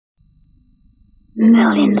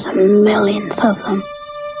Millions and millions of them.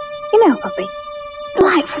 You know, Bobby, the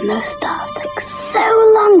light from those stars takes so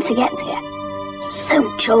long to get to you. So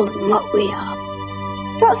much older than what we are. Do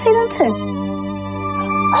you want to see them too?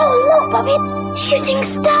 Oh, look, Bobby! Shooting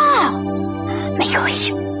star! Make a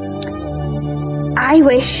wish. I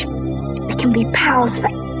wish we can be pals for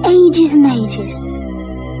ages and ages.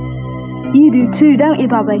 You do too, don't you,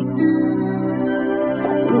 Bobby?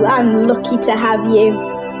 I'm lucky to have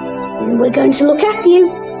you. And we're going to look after you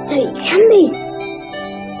so you can be.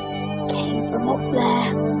 Came from up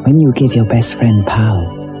there. When you give your best friend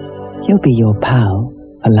pal, he'll be your pal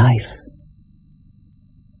for life.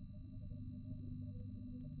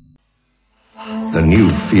 The new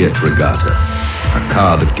Fiat Regatta, a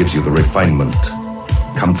car that gives you the refinement,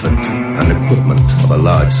 comfort and equipment of a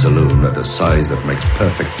large saloon at a size that makes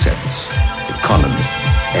perfect sense. Economy,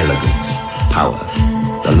 elegance, power.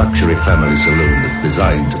 The luxury family saloon that's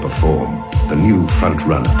designed to perform. The new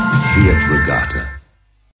front-runner, Fiat Regatta.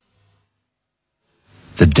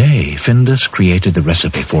 The day Findus created the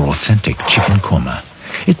recipe for authentic chicken korma,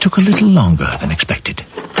 it took a little longer than expected.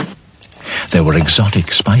 There were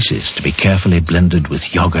exotic spices to be carefully blended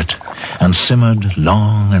with yogurt and simmered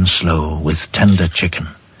long and slow with tender chicken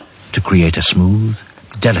to create a smooth,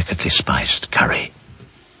 delicately spiced curry.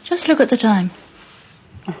 Just look at the time.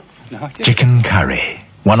 Chicken curry,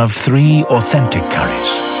 one of 3 authentic curries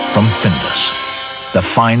from Findus, the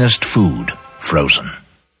finest food frozen.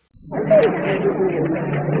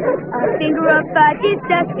 A finger of fudge is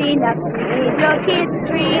just enough to give your kids a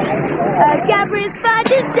treat. A Cadbury's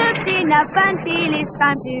fudge is just enough until it's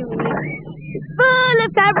time to eat. It's full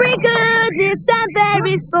of Cadbury goodness and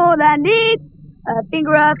very small and neat. A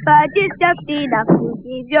finger of fudge is just enough to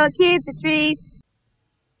give your kids a treat.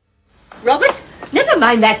 Robert, never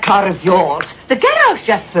mind that car of yours. The garage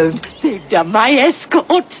just phoned. They've done my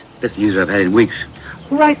escort. Best news I've had in weeks.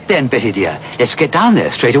 Right then, Betty dear. Let's get down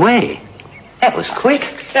there straight away. That was quick.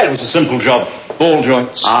 Yeah, it was a simple job. Ball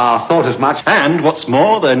joints. Thought as much. And what's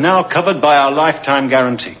more, they're now covered by our lifetime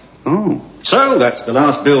guarantee. Oh. So that's the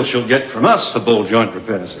last bill she'll get from us for ball joint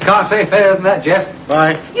repairs. Can't say fairer than that, Jeff.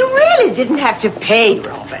 Bye. You really didn't have to pay,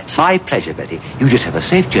 Robert. My pleasure, Betty. You just have a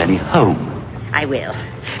safe journey home. I will.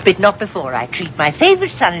 But not before I treat my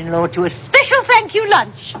favourite son-in-law to a special thank you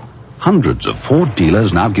lunch. Hundreds of Ford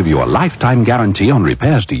dealers now give you a lifetime guarantee on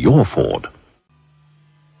repairs to your Ford.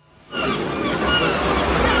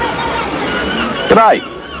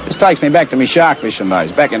 G'day. This takes me back to me shark fishing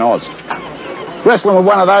days, back in Oz. Wrestling with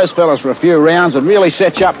one of those fellas for a few rounds would really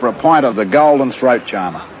set you up for a pint of the golden throat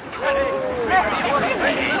charmer.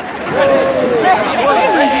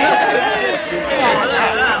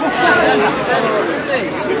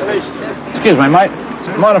 Excuse me, mate.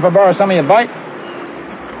 Mind if I borrow some of your bait?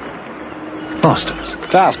 Masters,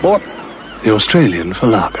 Tar sport. the Australian for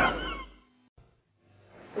lager.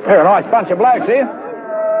 They're a nice bunch of blokes here.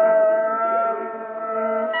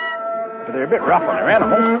 But they're a bit rough on their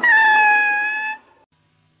animals.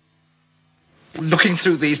 Looking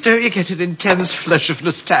through these, don't you get an intense flush of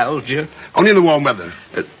nostalgia? Only in the warm weather.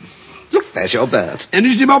 Look, there's your bird. In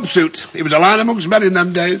his mob suit. He was a line amongst men in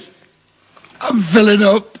them days. I'm filling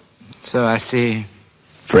up. So I see.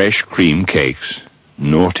 Fresh cream cakes.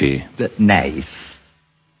 Naughty. But nice.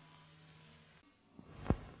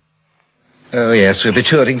 Oh, yes, we'll be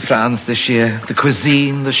touring France this year. The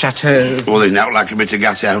cuisine, the chateau. Oh, there's not like a bit of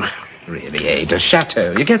gateau. Really, Ada,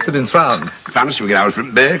 chateau. You get them in France. Fancy we get ours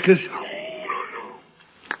from bakers.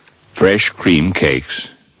 Fresh cream cakes.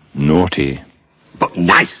 Naughty. But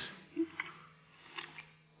nice.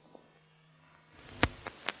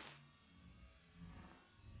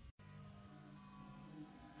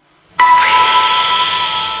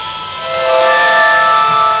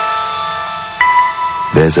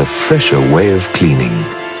 There's a fresher way of cleaning.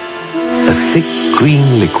 A thick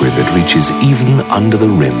green liquid that reaches even under the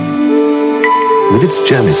rim. With its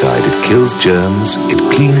germicide, it kills germs, it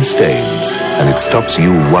cleans stains, and it stops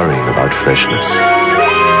you worrying about freshness.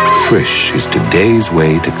 Frisch is today's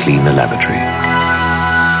way to clean the lavatory.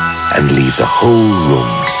 And leave the whole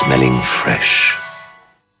room smelling fresh.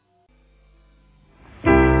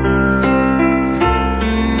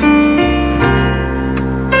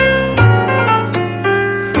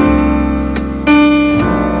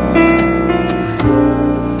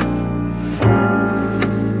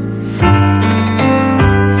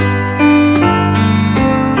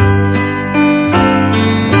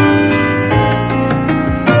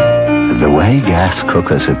 Gas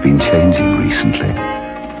cookers have been changing recently.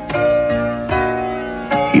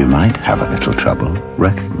 You might have a little trouble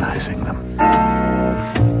recognizing them.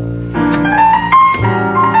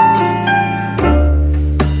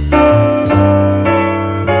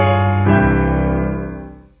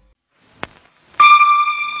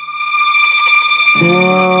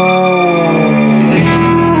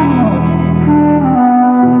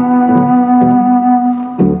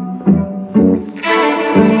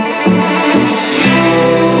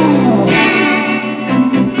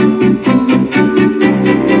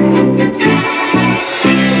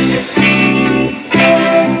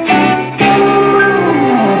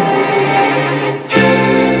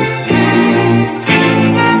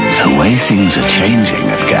 changing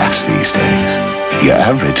at gas these days. Your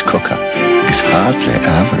average cooker is hardly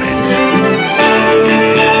average.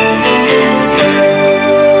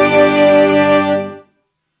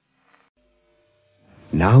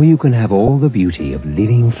 Now you can have all the beauty of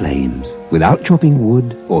living flames without chopping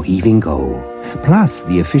wood or heaving coal, plus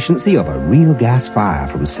the efficiency of a real gas fire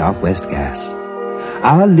from Southwest Gas.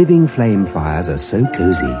 Our living flame fires are so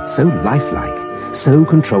cozy, so lifelike, so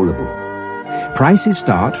controllable. Prices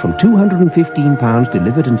start from £215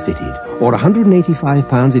 delivered and fitted, or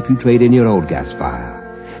 £185 if you trade in your old gas fire.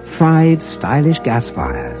 5 stylish gas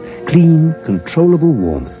fires, clean, controllable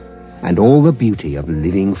warmth, and all the beauty of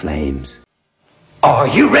living flames. Are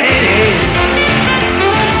you ready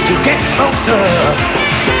to get closer?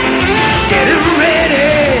 Getting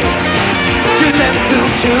ready to let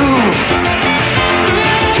loose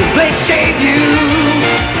to blade shave you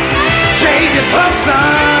closer.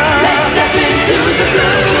 Let's step into the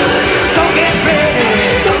blue. So get ready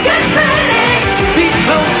to be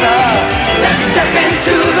closer. Let's step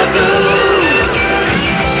into the blue.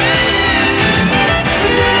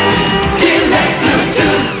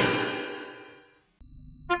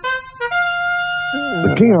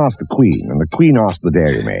 The king asked the queen, and the queen asked the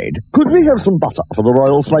dairymaid, "Could we have some butter for the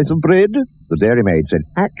royal slice of bread?" The dairymaid said,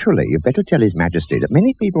 "Actually, you'd better tell His Majesty that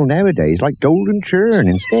many people nowadays like golden churn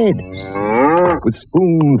instead." With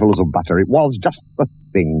spoonfuls of butter, it was just the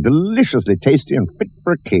thing, deliciously tasty and fit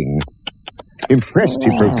for a king. Impressed,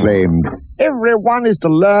 he proclaimed, "Everyone is to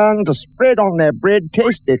learn to spread on their bread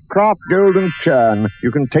tasty Kraft golden churn.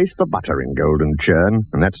 You can taste the butter in golden churn,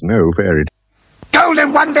 and that's no fairy tale.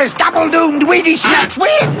 Golden Wonders double-doomed weedy snacks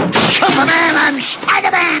with Superman and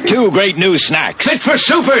Spider-Man. 2 great new snacks. Fit for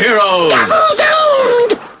superheroes.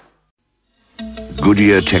 Double-doomed.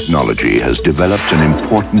 Goodyear Technology has developed an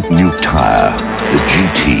important new tire, the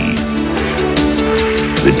GT.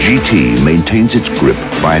 The GT maintains its grip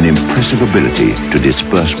by an impressive ability to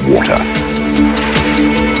disperse water.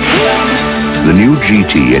 The new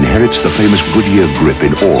GT inherits the famous Goodyear grip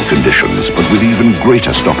in all conditions, but with even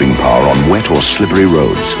greater stopping power on wet or slippery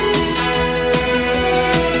roads.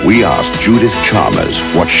 We asked Judith Chalmers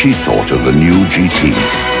what she thought of the new GT.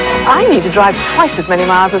 I need to drive twice as many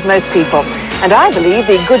miles as most people, and I believe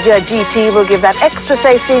the Goodyear GT will give that extra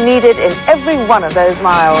safety needed in every one of those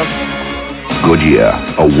miles. Goodyear,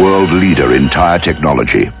 a world leader in tire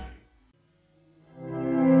technology.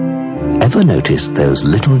 Ever noticed those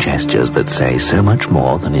little gestures that say so much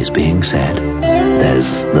more than is being said?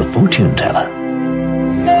 There's the fortune teller.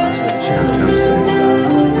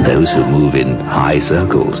 Those who move in high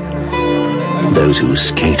circles. Those who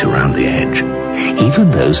skate around the edge.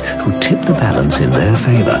 Even those who tip the balance in their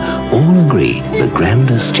favor all agree the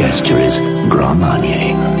grandest gesture is Grand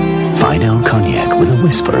Marnier. Fidel cognac with a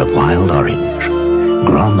whisper of wild orange.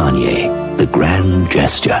 Grand Marnier, the grand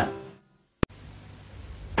gesture.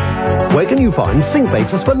 Where can you find sink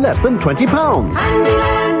bases for less than £20?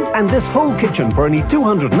 And this whole kitchen for only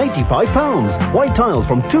 £285. White tiles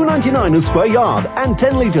from £2.99 a square yard, and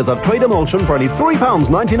 10 litres of trade emulsion for only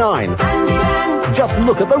 £3.99. Just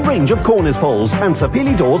look at the range of cornice poles and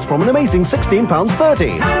Sapili doors from an amazing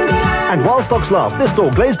 £16.30. And while stocks last, this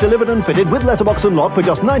door glazed, delivered and fitted with letterbox and lock for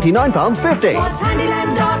just £99.50.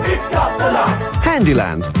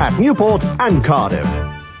 Handyland at Newport and Cardiff.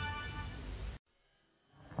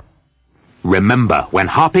 Remember, when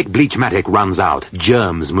Harpic Bleachmatic runs out,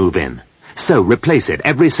 germs move in. So replace it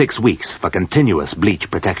every 6 weeks for continuous bleach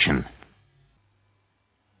protection.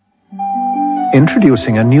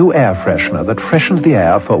 Introducing a new air freshener that freshens the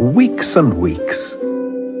air for weeks and weeks.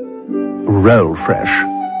 Roll Fresh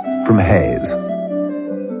from Hayes.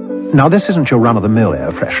 Now, this isn't your run-of-the-mill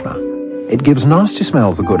air freshener. It gives nasty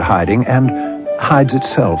smells a good hiding and hides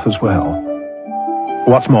itself as well.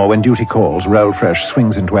 What's more, when duty calls, Roll Fresh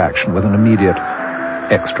swings into action with an immediate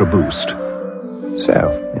extra boost.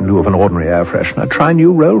 So, in lieu of an ordinary air freshener, try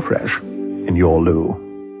new Roll Fresh in your loo.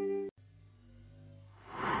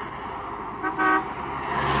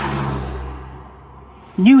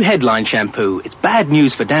 New Headline shampoo. It's bad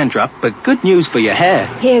news for dandruff, but good news for your hair.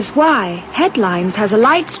 Here's why. Headlines has a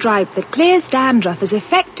light stripe that clears dandruff as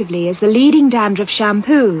effectively as the leading dandruff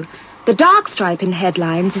shampoo. The dark stripe in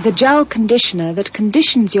Headlines is a gel conditioner that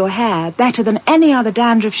conditions your hair better than any other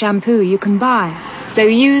dandruff shampoo you can buy. So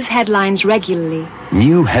use Headlines regularly.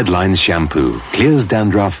 New Headlines shampoo clears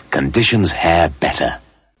dandruff, conditions hair better.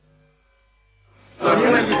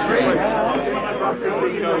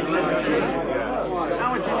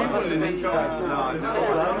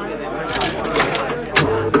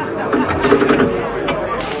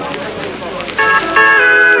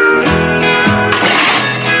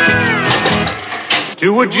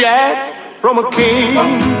 To a Jack from a king.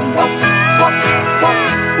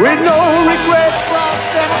 With no regrets, I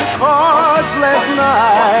set the cards last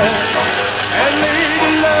night, and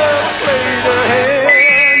Lady Love played her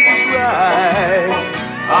hand right.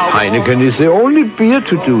 Heineken is the only beer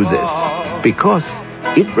to do this, because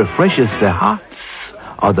it refreshes the hearts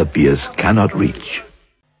other beers cannot reach.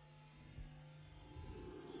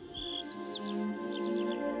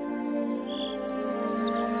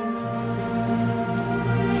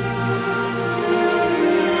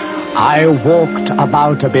 I walked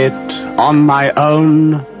about a bit on my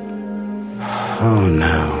own. Oh,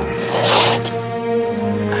 no.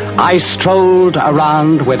 I strolled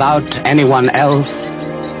around without anyone else.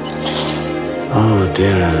 Oh,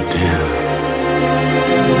 dear, oh, dear.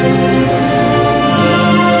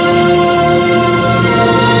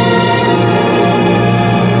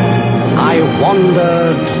 I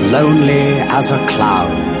wandered lonely as a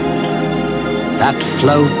cloud that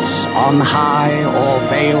floats on high o'er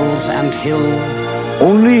vales and hills.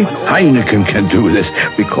 Only Heineken can do this,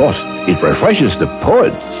 because it refreshes the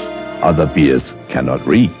poets other beers cannot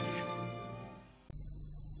reach.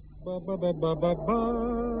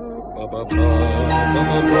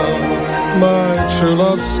 My true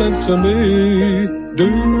love sent to me, do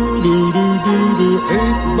do do do do,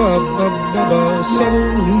 8 ba ba ba ba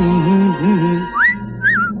 7.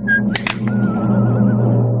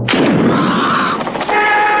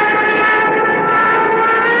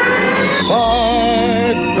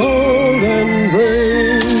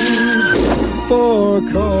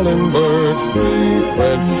 Calling birds, 3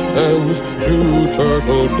 French hens, 2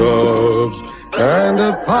 turtle doves, and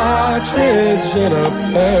a partridge in a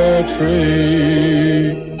pear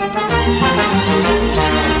tree.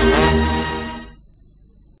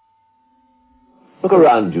 Look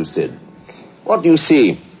around you, Sid. What do you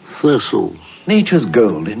see? Thistles. Nature's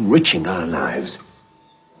gold enriching our lives.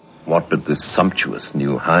 What but this sumptuous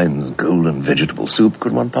new Heinz golden vegetable soup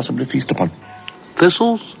could one possibly feast upon?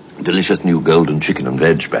 Thistles? Delicious new golden chicken and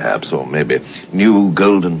veg, perhaps, or maybe new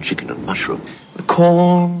golden chicken and mushroom. The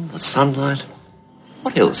corn, the sunlight.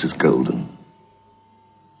 What else is golden?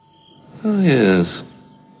 Oh, yes.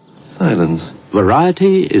 Silence.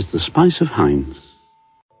 Variety is the spice of Heinz.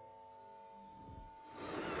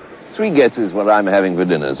 3 guesses what I'm having for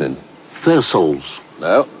dinner, Sid. Thistles.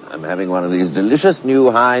 No, I'm having one of these delicious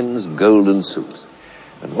new Heinz golden soups.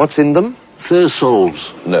 And what's in them?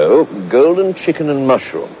 Thistles. No, golden chicken and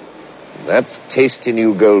mushroom. That's tasty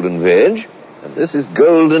new golden veg, and this is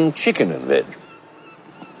golden chicken and veg.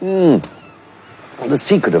 The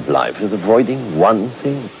secret of life is avoiding one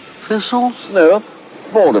thing. Thistles? No,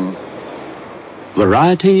 boredom.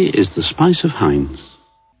 Variety is the spice of Heinz.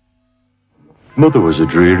 Mother was a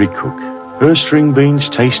dreary cook. Her string beans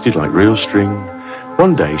tasted like real string.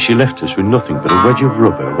 One day she left us with nothing but a wedge of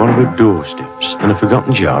rubber, one of her doorsteps, and a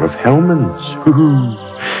forgotten jar of Hellman's.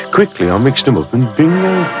 Quickly I mixed them up and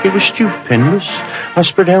bingo, it was stupendous. I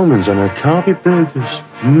spread Hellman's on her carpet burgers.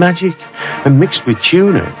 Magic. And mixed with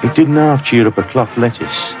tuna, it didn't half cheer up a cloth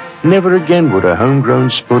lettuce. Never again would a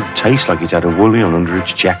homegrown spud taste like it had a woolly on under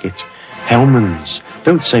its jacket. Hellman's.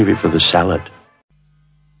 Don't save it for the salad.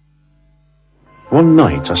 One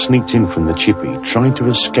night I sneaked in from the chippy, trying to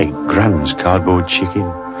escape Gran's cardboard chicken.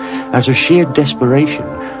 Out of sheer desperation,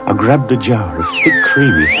 I grabbed a jar of thick,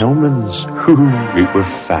 creamy Hellman's. It were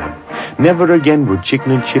fab. Never again would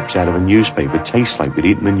chicken and chips out of a newspaper taste like we'd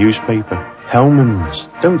eaten a newspaper. Hellman's.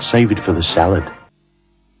 Don't save it for the salad.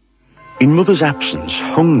 In Mother's absence,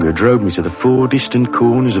 hunger drove me to the 4 distant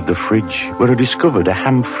corners of the fridge, where I discovered a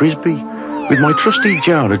ham frisbee. With my trusty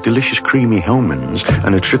jar of delicious creamy Hellman's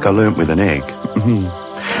and a trick I learnt with an egg,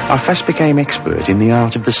 I fast became expert in the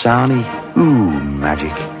art of the sarnie.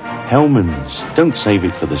 Magic. Hellman's. Don't save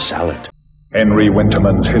it for the salad. Henry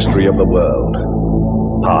Winterman's History of the World,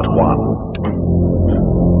 Part 1.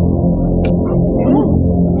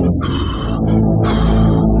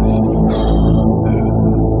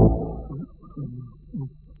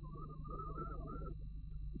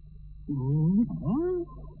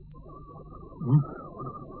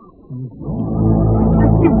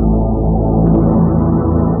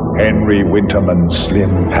 Henry Winterman's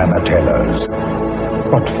slim panatellas.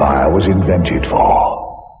 What fire was invented for?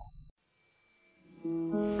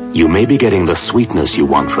 You may be getting the sweetness you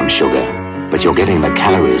want from sugar, but you're getting the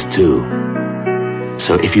calories too.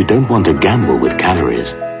 So if you don't want to gamble with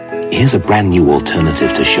calories, here's a brand new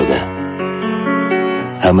alternative to sugar.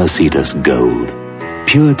 Hermositas Gold.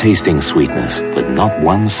 Pure tasting sweetness, but not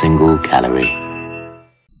one single calorie.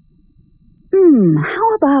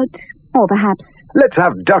 How about, or perhaps... Let's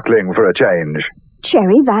have duckling for a change.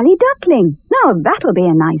 Cherry Valley duckling. Now that'll be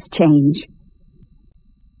a nice change.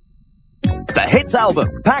 The Hits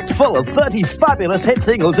album, packed full of 30 fabulous hit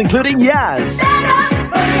singles including Yaz,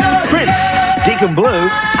 Prince, Deacon Blue,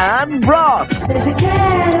 and Brass.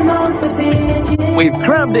 We've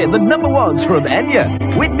crammed in the number ones from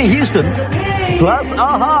Enya, Whitney Houston, plus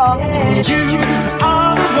Aha,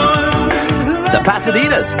 the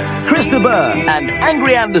Pasadenas, Christopher, and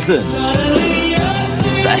Angry Anderson.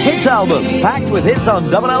 The Hits album, packed with hits on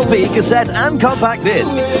double LP, cassette, and compact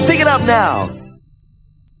disc. Pick it up now.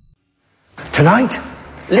 Tonight,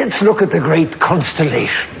 let's look at the great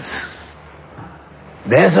constellations.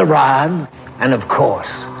 There's Orion, and of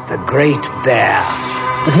course, the Great Bear.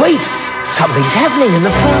 But wait, something's happening in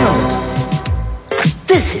the firmament.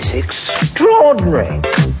 This is extraordinary.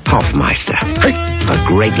 Hoffmeister. A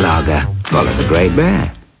great lager. Follow the Great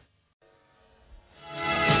Bear.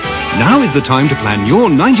 Now is the time to plan your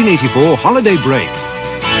 1984 holiday break.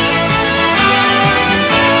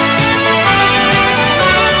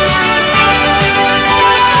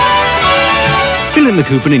 Fill in the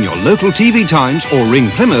coupon in your local TV Times or ring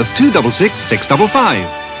Plymouth 266 655.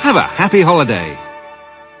 Have a happy holiday.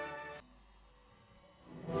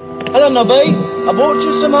 Hello, Nobby. I bought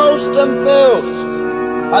you some Holston pills.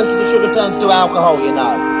 Most of the sugar turns to alcohol, you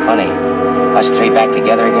know. Funny. Us three back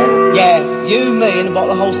together again? Yeah, you, me, and a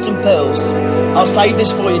bottle of Holston pills. I'll save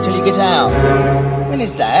this for you till you get out. When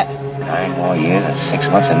is that? 9 more years and 6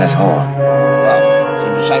 months in this hole. Well,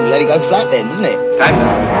 seems a shame to let it go flat then, doesn't it?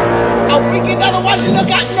 I'll bring you another one to look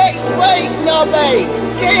at next week, Nobby.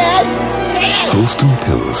 Cheers! Cheers! Holston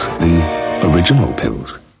Pills, the original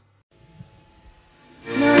pills.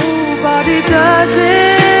 Nobody does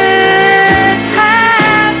it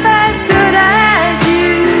half as good as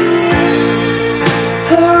you.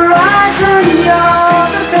 Horizon, you're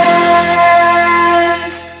the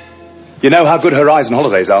best. You know how good Horizon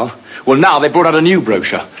Holidays are? Well, now they've brought out a new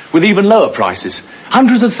brochure with even lower prices.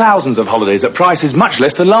 Hundreds of thousands of holidays at prices much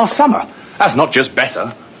less than last summer. That's not just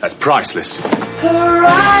better, that's priceless.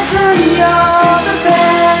 Horizon, you're the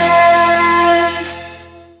best.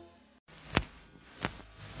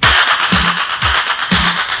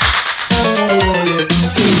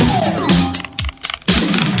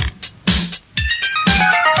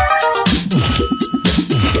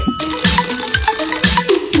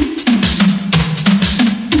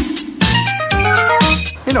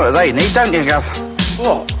 You know what they need, don't you, Guff?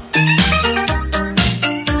 What?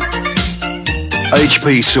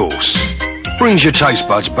 HP sauce. Brings your taste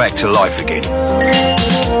buds back to life again.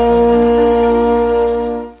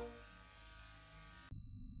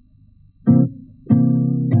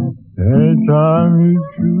 Anytime you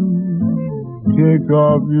choose, take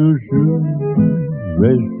off your shoes,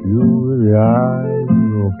 rest you with your eyes,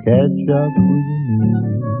 or catch up with me.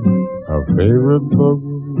 Our favorite book,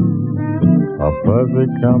 our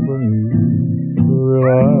perfect company to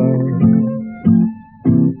relax.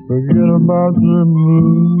 Forget about the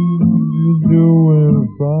mood, you're doing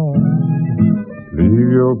fine.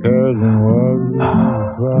 Leave your cares and worries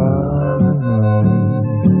aside.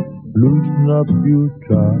 Loosen up your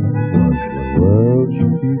time, watch the world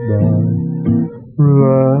speed by.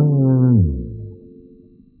 Relax.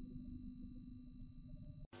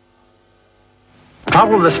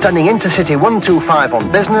 Travel the stunning Intercity 125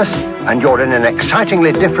 on business, and you're in an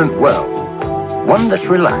excitingly different world. One that's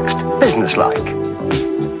relaxed, businesslike.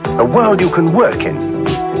 A world you can work in.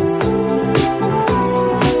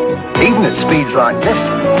 Even at speeds like this,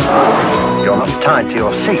 you're not tied to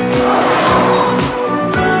your seat.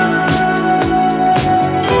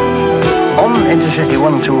 On Intercity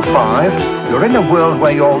 125, you're in a world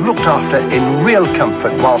where you're looked after in real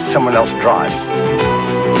comfort while someone else drives.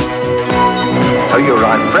 So you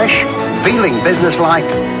arrive fresh, feeling businesslike,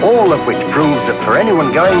 all of which proves that for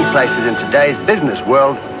anyone going places in today's business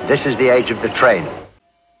world, this is the age of the train.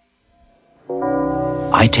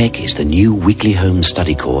 iTech is the new weekly home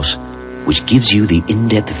study course which gives you the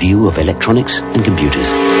in-depth view of electronics and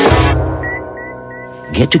computers.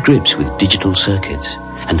 Get to grips with digital circuits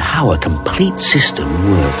and how a complete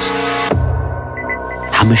system works.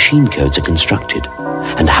 How machine codes are constructed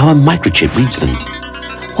and how a microchip reads them.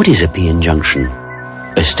 What is a PN junction?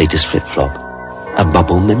 A status flip-flop? A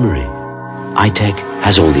bubble memory? iTech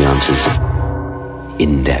has all the answers.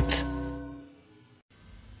 In depth.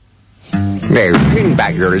 Now, pin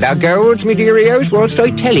back your lugouts, me dearios, whilst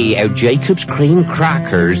I tell ye how Jacob's cream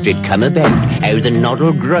crackers did come about, how the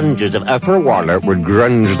noddle grungers of Upper Waller would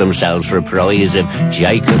grunge themselves for a prize of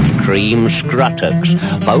Jacob's cream scruttox.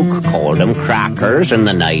 Folk called them crackers, and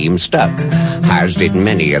the name stuck, as did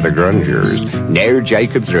many of the grungers. Now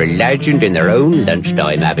Jacobs are a legend in their own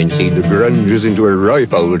lunchtime, having seen the grungers into a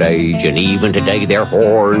ripe old age, and even today their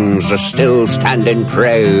horns are still standing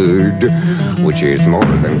proud, which is more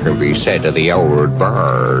than can be said of the old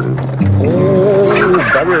barn. Oh,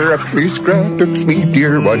 butter up me scruttox, me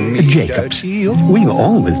dear one, me Jacobs, we've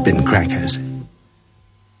always been crackers.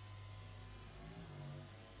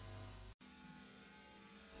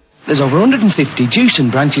 There's over 150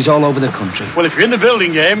 juicing branches all over the country. Well, if you're in the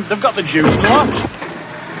building game, they've got the juice lot.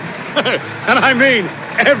 And I mean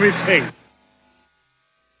everything.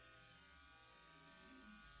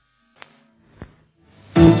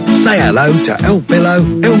 Say hello to El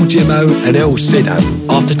Billo, El Jimmo and El Sido.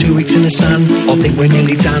 After 2 weeks in the sun, I think we're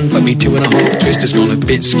nearly done, but me 2.5 twist has gone a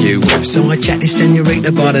bit skew. So I chat this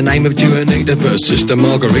senorita by the name of Juanita, but Sister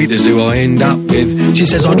Margarita's who I end up with. She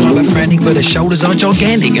says I drive her frantic, but her shoulders are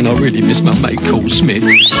gigantic, and I really miss my mate called Smith.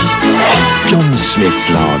 John Smith's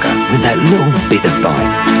lager, with that little bit of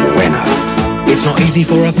bite. Bueno. It's not easy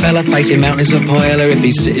for a fella facing mountains of paella if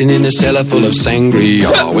he's sitting in a cellar full of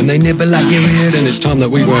sangria. When they nibble at your ear, then it's time that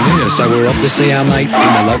we weren't here, so we're off to see our mate in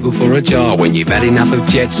the local for a jar. When you've had enough of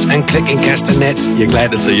jets and clicking castanets, you're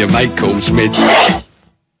glad to see your mate called Smith.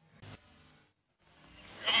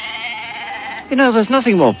 You know, there's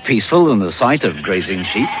nothing more peaceful than the sight of grazing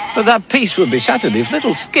sheep, but that peace would be shattered if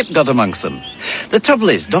little Skip got amongst them. The trouble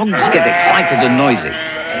is, dogs get excited and noisy,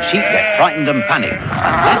 and sheep get frightened and panic, and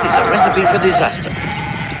that is a recipe for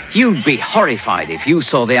disaster. You'd be horrified if you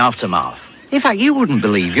saw the aftermath. In fact, you wouldn't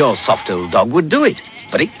believe your soft old dog would do it,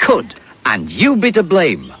 but it could, and you'd be to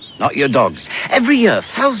blame, not your dog. Every year,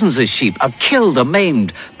 thousands of sheep are killed or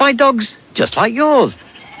maimed by dogs just like yours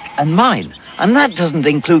and mine. And that doesn't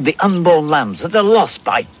include the unborn lambs that are lost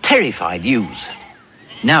by terrified ewes.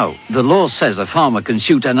 Now, the law says a farmer can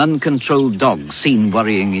shoot an uncontrolled dog seen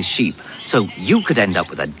worrying his sheep. So you could end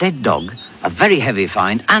up with a dead dog, a very heavy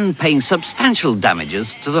fine, and paying substantial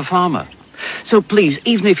damages to the farmer. So please,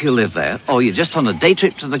 even if you live there, or you're just on a day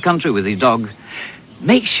trip to the country with your dog,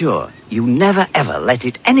 make sure you never ever let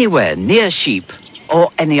it anywhere near sheep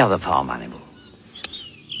or any other farm animal.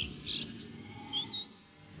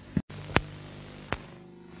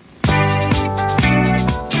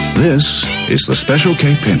 This is the Special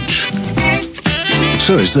K pinch.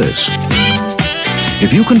 So is this.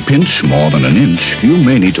 If you can pinch more than an inch, you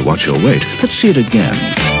may need to watch your weight. Let's see it again.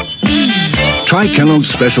 Try Kellogg's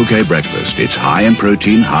Special K breakfast. It's high in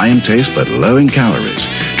protein, high in taste, but low in calories.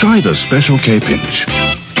 Try the Special K pinch.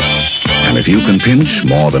 And if you can pinch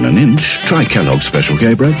more than an inch, try Kellogg's Special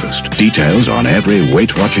K breakfast. Details on every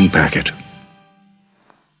weight-watching packet.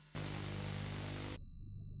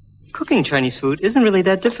 Cooking Chinese food isn't really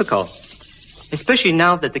that difficult, especially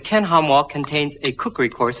now that the Ken Ham Wok contains a cookery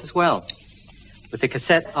course as well, with a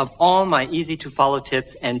cassette of all my easy-to-follow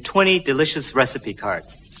tips and 20 delicious recipe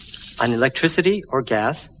cards. On electricity or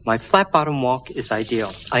gas, my flat-bottom wok is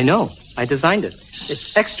ideal. I know, I designed it.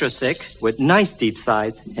 It's extra thick with nice deep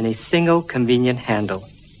sides and a single convenient handle.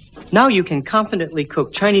 Now you can confidently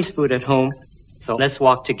cook Chinese food at home, so let's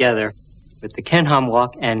walk together with the Ken Ham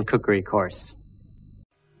Wok and cookery course.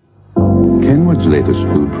 Kenwood's latest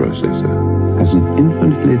food processor has an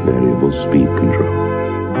infinitely variable speed control,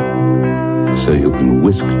 so you can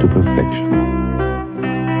whisk to perfection.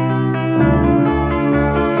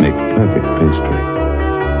 Make perfect pastry.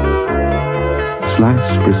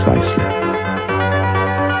 Slice precisely.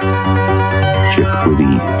 Chip with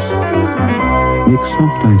ease. Make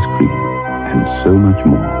soft ice cream, and so much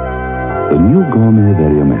more. The new Gourmet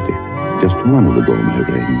Variomatic, just one of the gourmet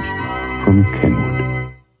range from Kenwood.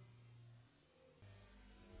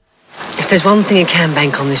 If there's one thing I can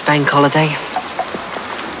bank on this bank holiday,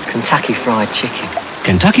 it's Kentucky Fried Chicken.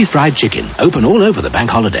 Kentucky Fried Chicken, open all over the bank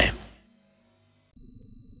holiday.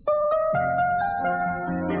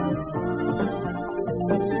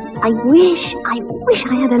 I wish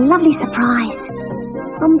I had a lovely surprise.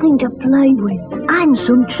 Something to play with and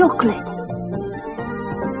some chocolate.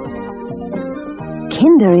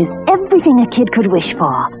 Kinder is everything a kid could wish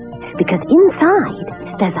for, because inside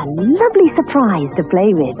there's a lovely surprise to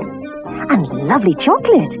play with. And lovely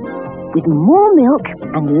chocolate, with more milk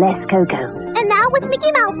and less cocoa. And now with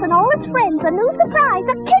Mickey Mouse and all his friends, a new surprise,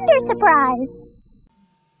 a Kinder surprise.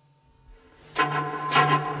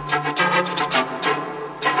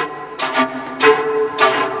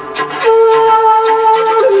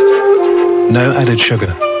 No added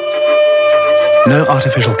sugar. No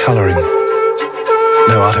artificial colouring.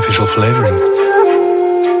 No artificial flavouring.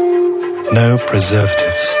 No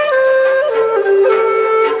preservatives.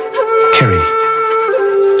 Kerry.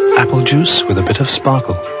 Apple juice with a bit of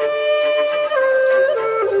sparkle.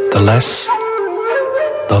 The less,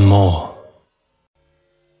 the more.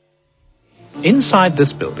 Inside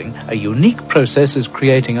this building, a unique process is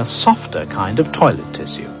creating a softer kind of toilet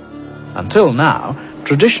tissue. Until now,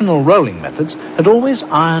 traditional rolling methods had always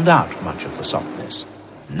ironed out much of the softness.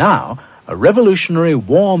 Now, a revolutionary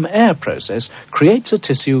warm air process creates a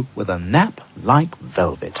tissue with a nap like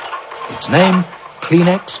velvet. Its name,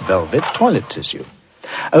 Kleenex Velvet Toilet Tissue.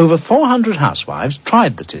 Over 400 housewives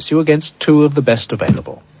tried the tissue against 2 of the best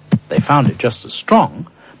available. They found it just as strong,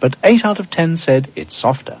 but 8 out of 10 said it's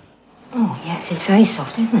softer. Oh, yes, it's very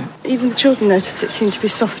soft, isn't it? Even the children noticed it seemed to be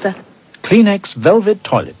softer. Kleenex Velvet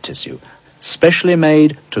Toilet Tissue, specially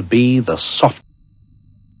made to be the soft.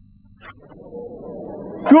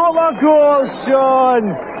 Score my goals,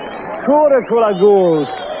 Sean! Score a couple of goals.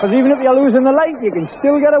 Because even if you're losing the light, you can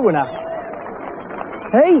still get a winner.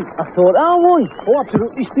 Hey, I thought I won. Oh,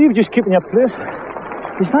 absolutely, Steve, just keeping your place.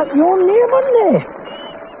 Is that your name on there?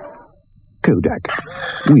 Kodak.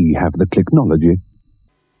 We have the technology.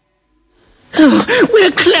 Oh,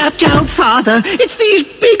 we're clapped out, Father. It's these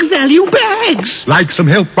big value bags. Like some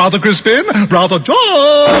help, Brother Crispin? Brother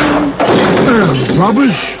John!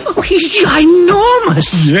 Brothers? Oh, he's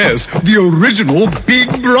ginormous. Yes, the original Big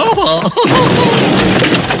Brother.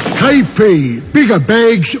 KP, bigger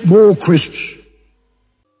bags, more crisps.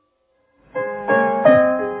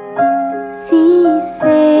 Si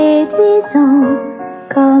séduisant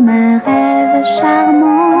comme un rêve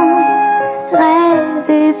charmant, rêve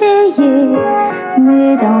éveillé,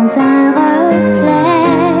 né dans un reflet,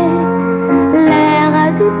 l'air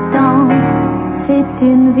du temps, c'est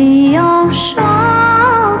une vie enchantée.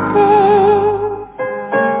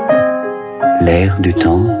 L'air du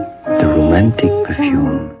temps, the romantic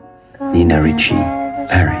perfume. Nina Ricci,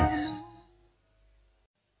 Paris.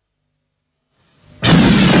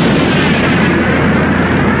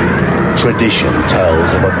 Tradition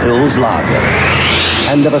tells of a Pils lager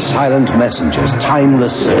and of a silent messenger's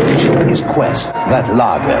timeless search, his quest, that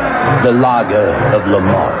lager, the lager of La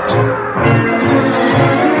Mort.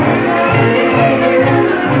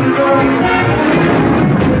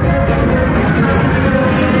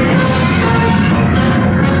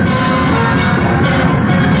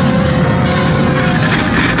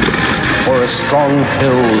 For a strong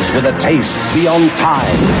Pils with a taste beyond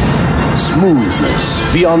time,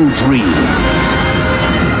 smoothness beyond dream.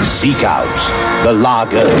 Seek out the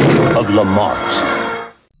lager of La Mort.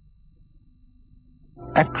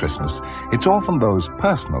 At Christmas, it's often those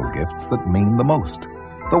personal gifts that mean the most.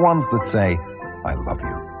 The ones that say, I love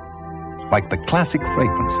you. Like the classic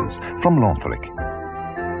fragrances from Lanthric.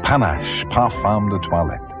 Panache Parfum de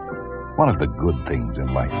Toilette. One of the good things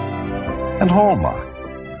in life. And Hallmark.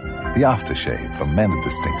 The aftershave for men of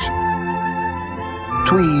distinction.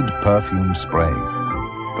 Tweed perfume spray,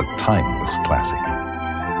 the timeless classic.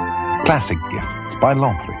 Classic gifts by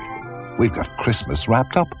Lanthric. We've got Christmas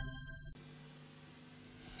wrapped up.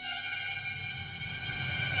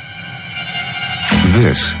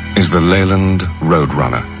 This is the Leyland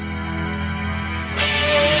Roadrunner.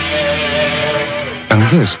 And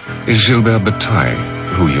this is Gilbert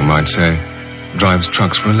Bataille, who, you might say, drives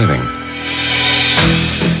trucks for a living.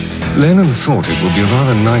 Leyland thought it would be a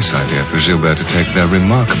rather nice idea for Gilbert to take their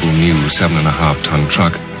remarkable new 7.5-ton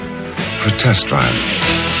truck for a test drive.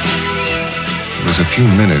 It was a few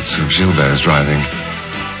minutes of Gilbert's driving.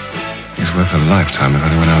 He's worth a lifetime of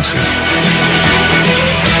anyone else's.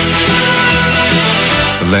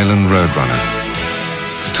 The Leyland Roadrunner.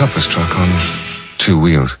 The toughest truck on 2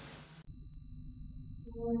 wheels.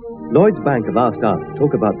 Lloyds Bank have asked us to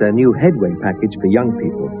talk about their new Headway package for young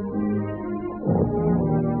people.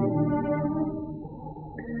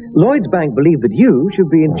 Lloyds Bank believe that you should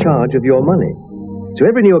be in charge of your money. So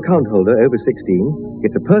every new account holder over 16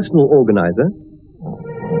 gets a personal organizer,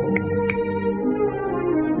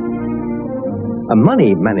 a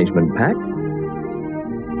money management pack,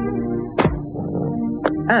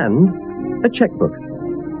 and a checkbook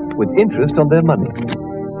with interest on their money.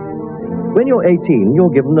 When you're 18, you're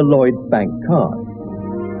given the Lloyds Bank card.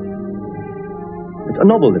 It's a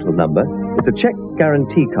novel little number. It's a check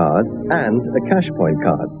guarantee card and a cash point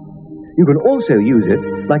card. You can also use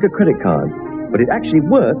it like a credit card, but it actually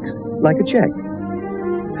works like a check.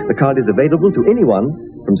 The card is available to anyone,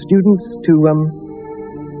 from students to,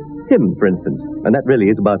 him, for instance. And that really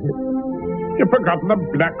is about it. You've forgotten the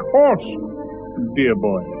black horse, dear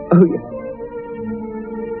boy. Oh, yeah.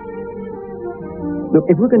 Look,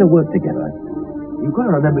 if we're going to work together, You've got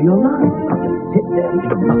to remember your lines. You can't just sit there and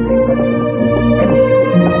do nothing.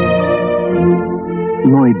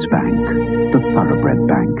 Lloyd's Bank, the thoroughbred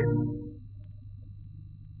bank.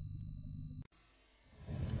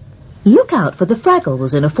 Look out for the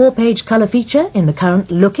Fraggles in a 4-page colour feature in the current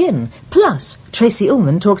Look In. Plus, Tracy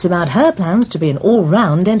Ullman talks about her plans to be an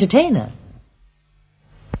all-round entertainer.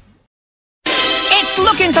 It's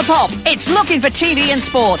looking for pop. It's looking for TV and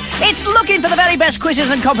sport. It's looking for the very best quizzes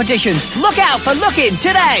and competitions. Look out for Look In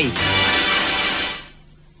today.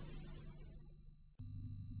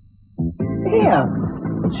 Here.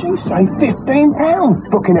 She say £15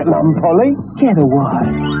 booking at Lum Polly. Get away.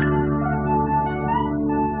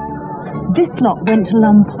 This lot went to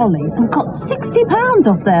Lum Polly and got £60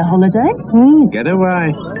 off their holiday. Get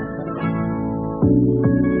away.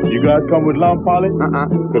 You guys come with Lum Polly?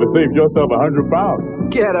 Could have saved yourself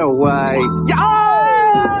 £100. Get away.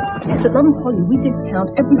 Yes, at Lum Polly we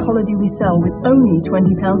discount every holiday we sell with only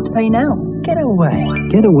 £20 to pay now. Get away.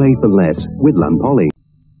 Get away for less with Lum Polly.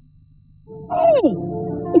 Hey,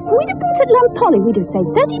 if we'd have been at Lum Polly, we'd have saved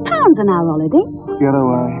 £30 on our holiday. Get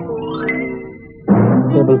away.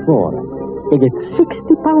 Table 4. They get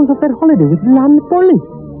 £60 off their holiday with Lum Polly.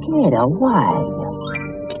 Get away.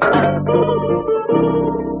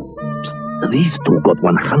 These two got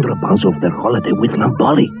 £100 off their holiday with Lum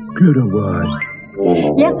Polly. Get away.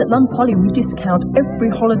 Yes, at Lum Polly we discount every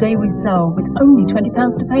holiday we sell with only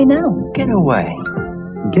 £20 to pay now. Get away.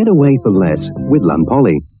 Get away for less with Lum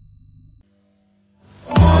Polly.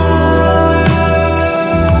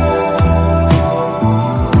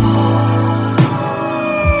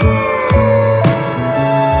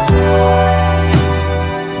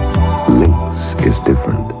 Is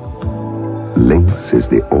different. Lynx is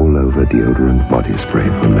the all-over deodorant body spray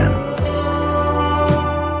for men.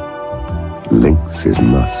 Lynx is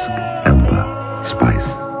musk, amber, spice.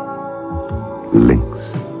 Lynx,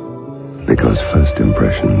 because first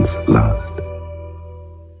impressions last.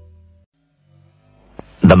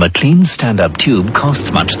 The McLean stand-up tube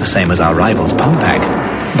costs much the same as our rival's pump pack,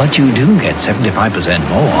 but you do get 75%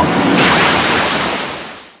 more.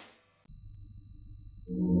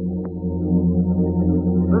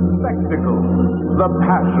 The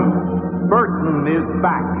passion. Burton is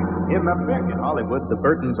back. In the back in Hollywood, the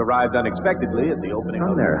Burtons arrived unexpectedly at the opening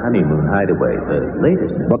On their honeymoon hideaway, the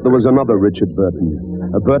latest... But there was another Richard Burton,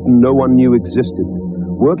 a Burton no one knew existed.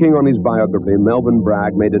 Working on his biography, Melvin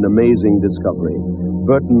Bragg made an amazing discovery.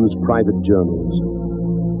 Burton's private journals.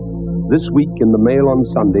 This week in the Mail on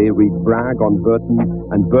Sunday, read Bragg on Burton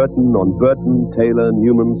and Burton on Burton, Taylor,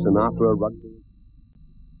 Newman, Sinatra, Rugby.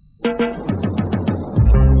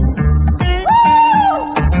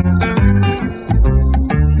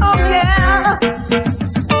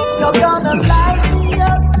 You're gonna light me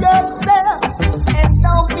up yourself and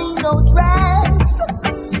don't be no drag.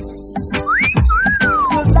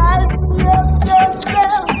 You light me up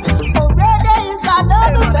yourself already it's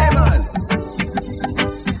another man.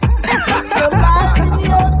 You light me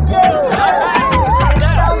up yourself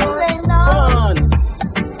and don't say no.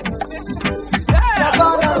 You're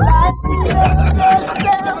gonna light me up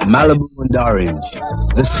yourself. Malibu and Orange,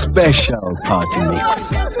 the special party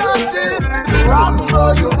mix.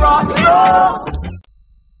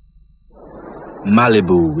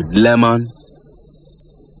 Malibu with lemon,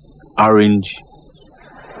 orange,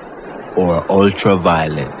 or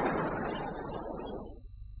ultraviolet.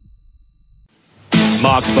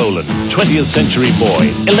 Mark Bolan, 20th century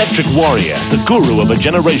boy, electric warrior, the guru of a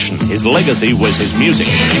generation. His legacy was his music.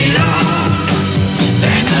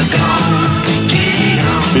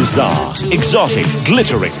 Bizarre, exotic,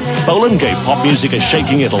 glittering. Bolan gave pop music a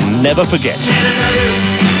shaking it'll never forget.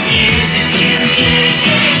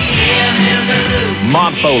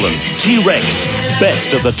 Mark Bolan, T-Rex,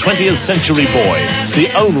 best of the 20th century boy. The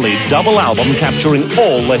only double album capturing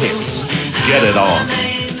all the hits. Get it on.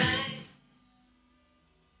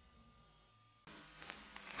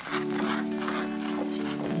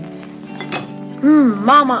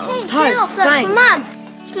 Marmite on toast, thanks. Mum,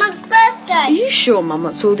 it's my birthday. Are you sure Mum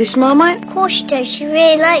wants all this Marmite? Of course she does, she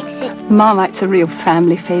really likes it. Marmite's a real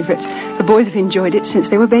family favourite. The boys have enjoyed it since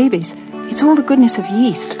they were babies. It's all the goodness of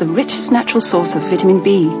yeast, the richest natural source of vitamin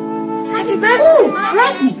B. Happy birthday, Mum.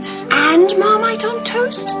 Presents and Marmite on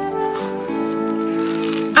toast.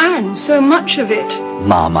 And so much of it.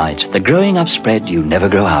 Marmite, the growing up spread you never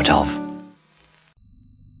grow out of.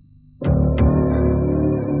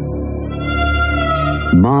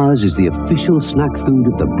 Mars is the official snack food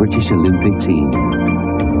of the British Olympic team.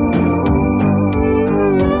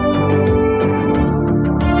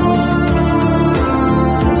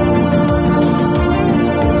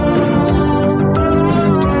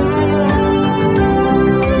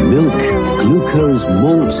 Glucose,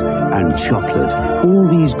 malt and chocolate. All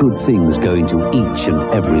these good things go into each and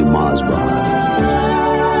every Mars bar.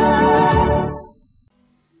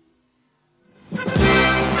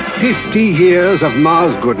 50 years of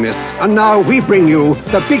Mars goodness, and now we bring you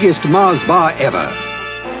the biggest Mars bar ever.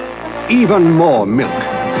 Even more milk,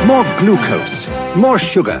 more glucose, more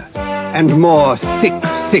sugar, and more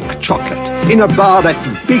thick chocolate in a bar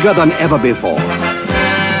that's bigger than ever before.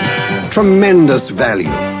 Tremendous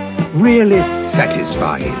value, really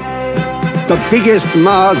satisfying. The biggest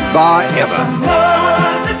Mars bar ever.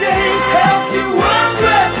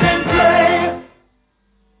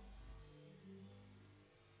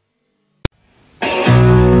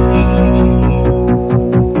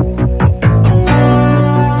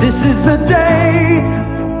 This is the day,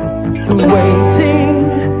 the waiting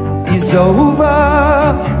is over.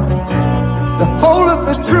 The whole of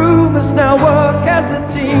the crew must now work as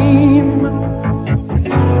a team.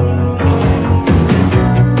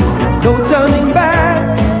 No turning back,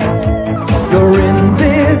 you're in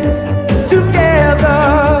this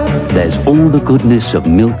together. There's all the goodness of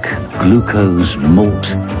milk, glucose, malt,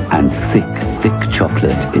 and thick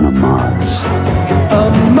chocolate in a Mars. A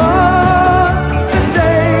Mars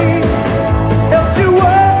today helps you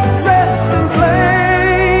work, rest, and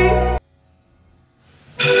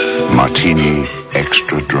play. Martini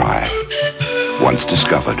Extra Dry. Once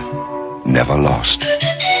discovered, never lost.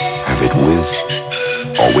 Have it with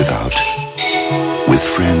or without. With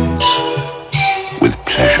friends, with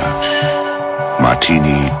pleasure.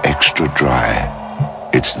 Martini Extra Dry.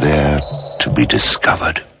 It's there to be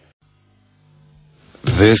discovered.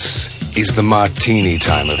 This is the martini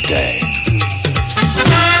time of day.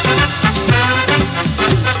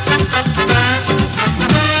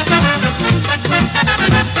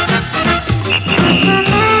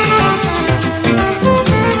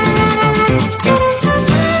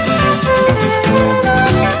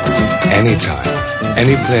 Anytime,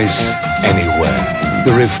 any place, anywhere.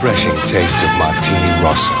 The refreshing taste of Martini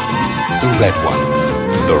Rosso. The red one.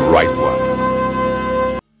 The right one.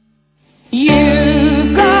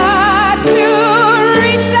 You've got to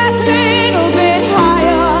reach that little bit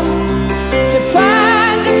higher to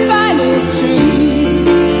find the finest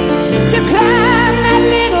trees, to climb that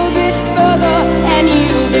little bit further and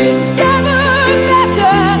you'll discover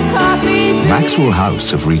better coffee. Maxwell House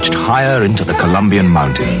have reached higher into the Colombian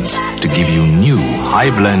mountains to give you new High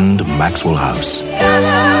Blend Maxwell House.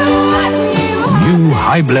 New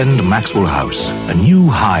High Blend Maxwell House, a new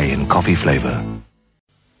high in coffee flavor.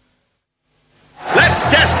 Let's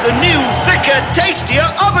test the new, thicker, tastier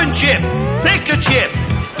oven chip. Pick a chip.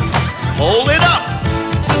 Hold it up.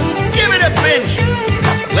 Give it a pinch.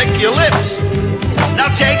 Lick your lips. Now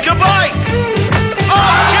take a bite.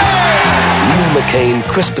 Okay! New McCain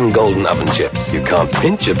crisp and golden oven chips. You can't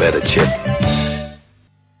pinch a better chip.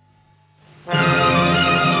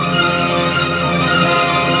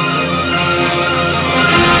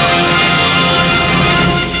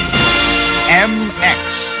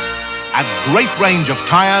 A great range of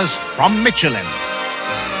tires from Michelin.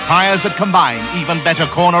 Tires that combine even better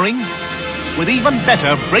cornering with even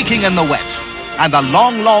better braking in the wet and the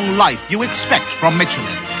long life you expect from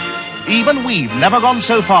Michelin. Even we've never gone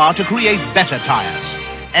so far to create better tires.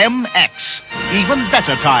 MX, even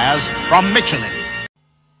better tires from Michelin.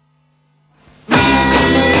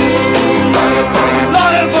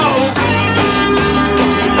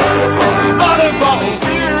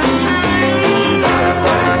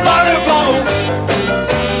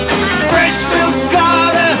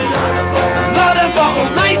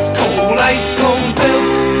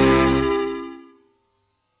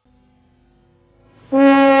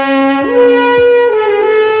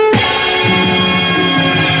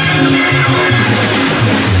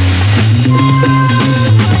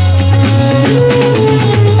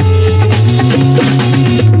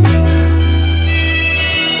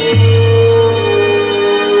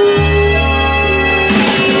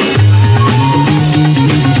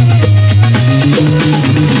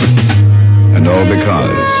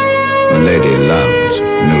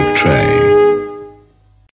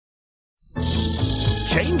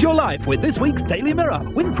 With this week's Daily Mirror.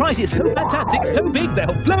 Win prizes so fantastic, so big,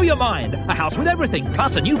 they'll blow your mind. A house with everything,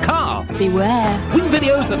 plus a new car. Beware. Win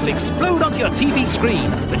videos that'll explode onto your TV screen.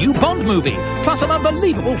 The new Bond movie, plus an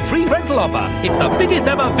unbelievable free rental offer. It's the biggest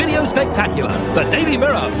ever video spectacular. The Daily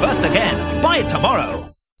Mirror, first again. Buy it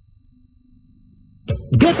tomorrow.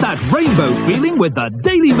 Get that rainbow feeling with the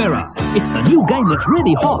Daily Mirror. It's the new game that's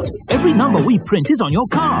really hot. Every number we print is on your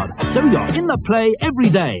card, so you're in the play every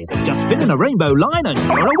day. Just fill in a rainbow line and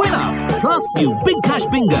you're a winner. Plus, new Big Cash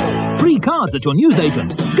Bingo. Free cards at your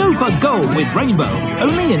newsagent. Go for gold with Rainbow.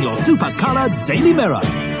 Only in your super coloured Daily Mirror.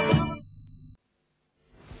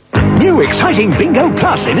 New exciting Bingo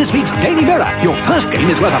Plus in this week's Daily Mirror. Your first game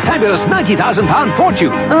is worth a fabulous £90,000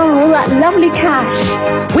 fortune. Oh, that lovely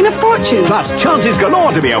cash. Win a fortune. Plus chances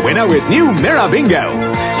galore to be a winner with new Mirror Bingo.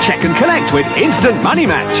 Check and collect with instant money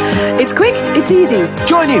match. It's quick, it's easy.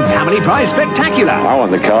 Join in Family Prize Spectacular. I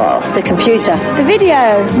want the car. The computer. The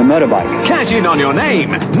video. The motorbike. Cash in on your name.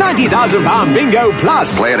 £90,000 Bingo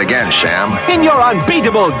Plus. Play it again, Sam. In your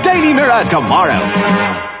unbeatable Daily Mirror tomorrow.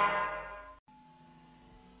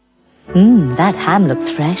 That ham looks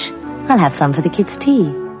fresh. I'll have some for the kids'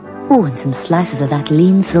 tea. Oh, and some slices of that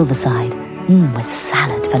lean silver side. With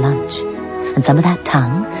salad for lunch. And some of that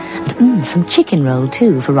tongue. And some chicken roll,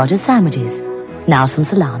 too, for Roger's sandwiches. Now some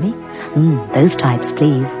salami. Both types,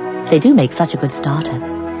 please. They do make such a good starter.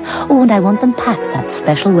 Oh, and I want them packed that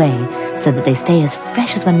special way, so that they stay as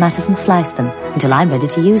fresh as when Matteson sliced them, until I'm ready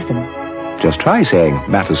to use them. Just try saying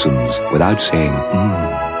Mattison's without saying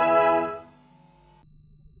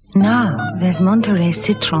Now, there's Monterey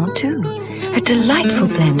Citron, too. A delightful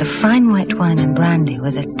blend of fine white wine and brandy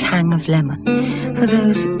with a tang of lemon for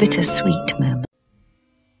those bittersweet moments.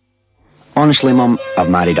 Honestly, Mum, I've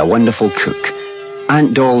married a wonderful cook.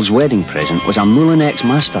 Aunt Doll's wedding present was a Moulinex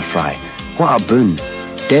Master Fry. What a boon.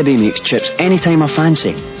 Debbie makes chips anytime I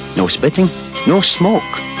fancy. No spitting, no smoke.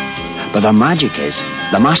 But the magic is,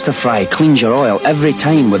 the Master Fry cleans your oil every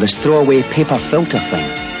time with this throwaway paper filter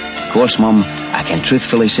thing. Of course, Mum, I can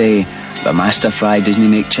truthfully say the Master Fry doesn't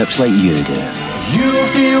make chips like you do. You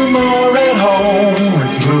feel more at home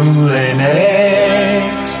with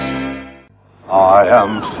Moulinex. I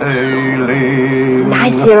am sailing.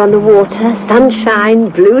 Nice here on the water, sunshine,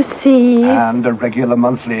 blue sea. And a regular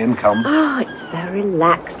monthly income. Oh, it's so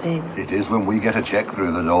relaxing. It is when we get a check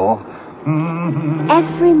through the door.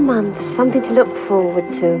 Every month, something to look forward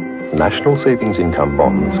to. National Savings Income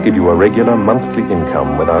Bonds give you a regular monthly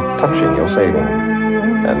income without touching your savings.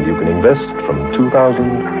 And you can invest from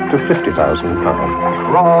 £2,000 to £50,000.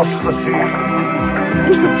 Across the sea.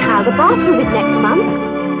 We should tile the bathroom with next month.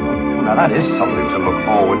 Now that is something to look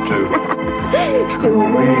forward to. To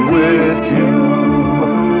be with you,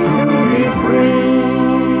 be free.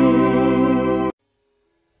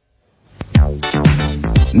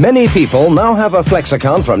 Many people now have a Flex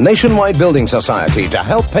account from Nationwide Building Society to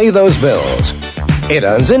help pay those bills. It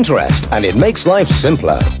earns interest and it makes life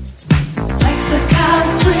simpler.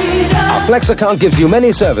 A Flex account gives you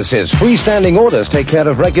many services. Freestanding orders take care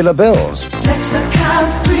of regular bills.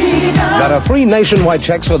 There are free nationwide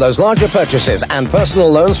checks for those larger purchases and personal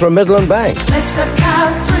loans from Midland Bank.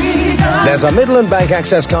 There's a Midland Bank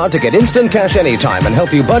Access card to get instant cash anytime and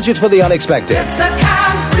help you budget for the unexpected.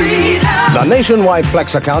 The Nationwide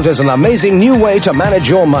Flex account is an amazing new way to manage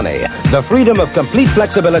your money. The freedom of complete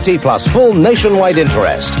flexibility plus full nationwide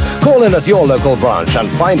interest. Call in at your local branch and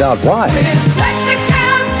find out why.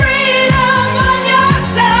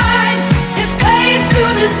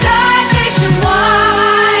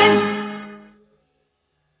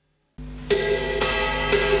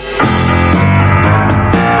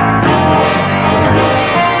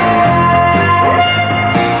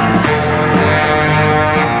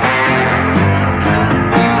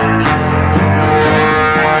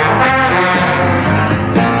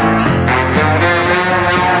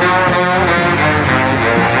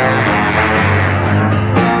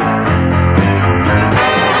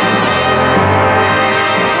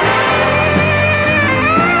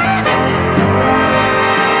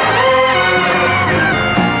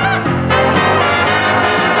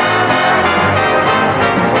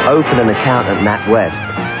 Open an account at NatWest,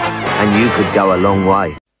 and you could go a long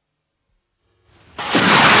way.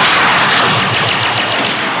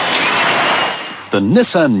 The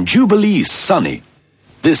Nissan Jubilee Sunny.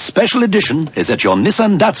 This special edition is at your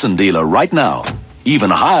Nissan Datsun dealer right now.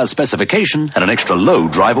 Even higher specification at an extra low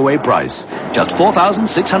drive-away price. Just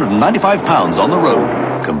 £4,695 on the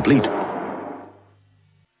road. Complete.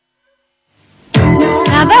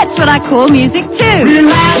 Now that's what I call music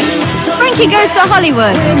too. Frankie Goes to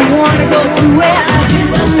Hollywood.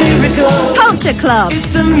 Culture Club.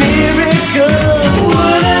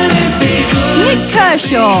 Nick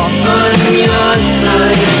Kershaw.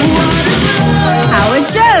 Howard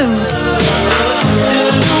Jones.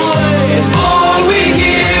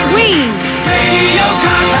 Queen.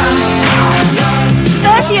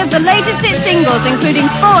 30 of the latest hit singles, including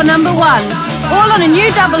 4 number ones. All on a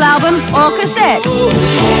new double album or cassette.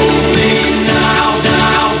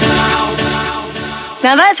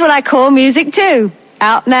 Now that's what I call music too.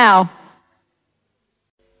 Out now.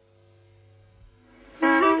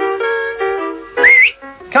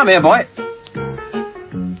 Come here, boy.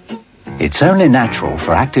 It's only natural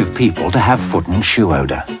for active people to have foot and shoe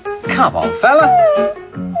odour. Come on, fella.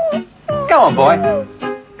 Go on, boy.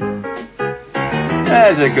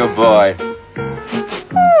 There's a good boy.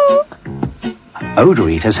 Odour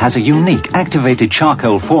Eaters has a unique activated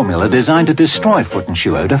charcoal formula designed to destroy foot and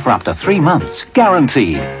shoe odour for up to 3 months.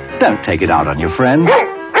 Guaranteed. Don't take it out on your friend.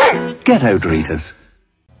 Get Odour Eaters.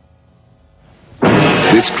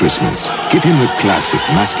 This Christmas, give him the classic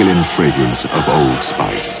masculine fragrance of Old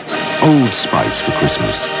Spice. Old Spice for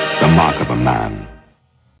Christmas, the mark of a man.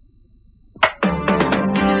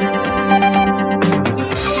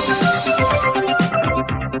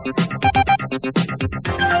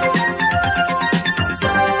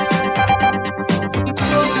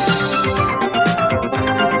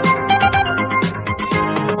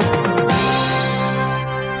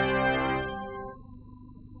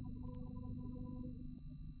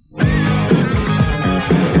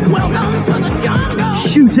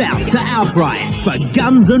 Shoot out to our price for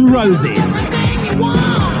Guns N' Roses.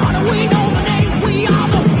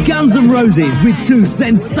 Guns N' Roses with 2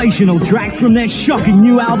 sensational tracks from their shocking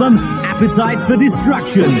new album, Appetite for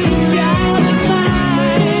Destruction.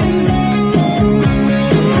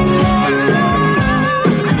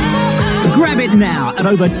 Grab it now at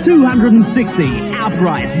over 260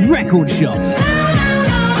 outright record shops.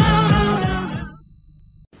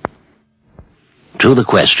 To the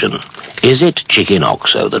question, is it chicken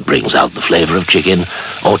oxo that brings out the flavour of chicken,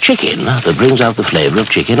 or chicken that brings out the flavour of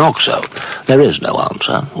chicken oxo? There is no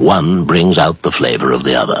answer. One brings out the flavour of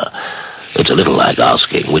the other. It's a little like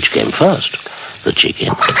asking which came first, the chicken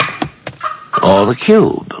or the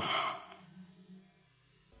cube.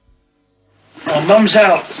 Oh, Mum's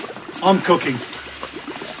out. I'm cooking.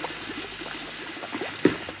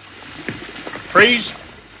 Freeze.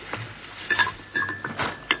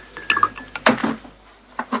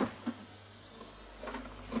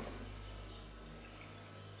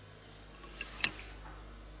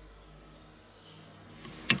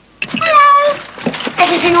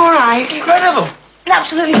 Everything all right? Incredible.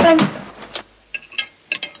 Absolutely fantastic.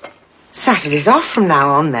 Saturday's off from now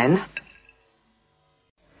on, then.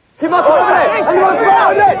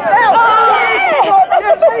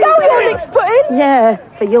 Yeah,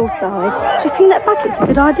 for your side. Do you think that bucket's a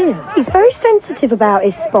good idea? He's very sensitive about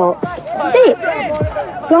his spots.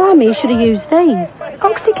 Zips. Blimey, he should have used these.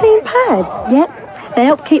 OxyClean pads. Yep, they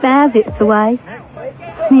help keep our zips away.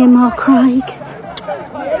 Me and Mark Craig.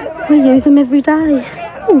 We use them every day.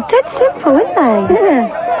 Oh, dead simple, aren't they?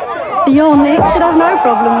 Yeah. So your Nick should have no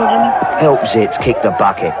problem with them. Help Zits kick the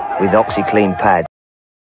bucket with OxyClean pads.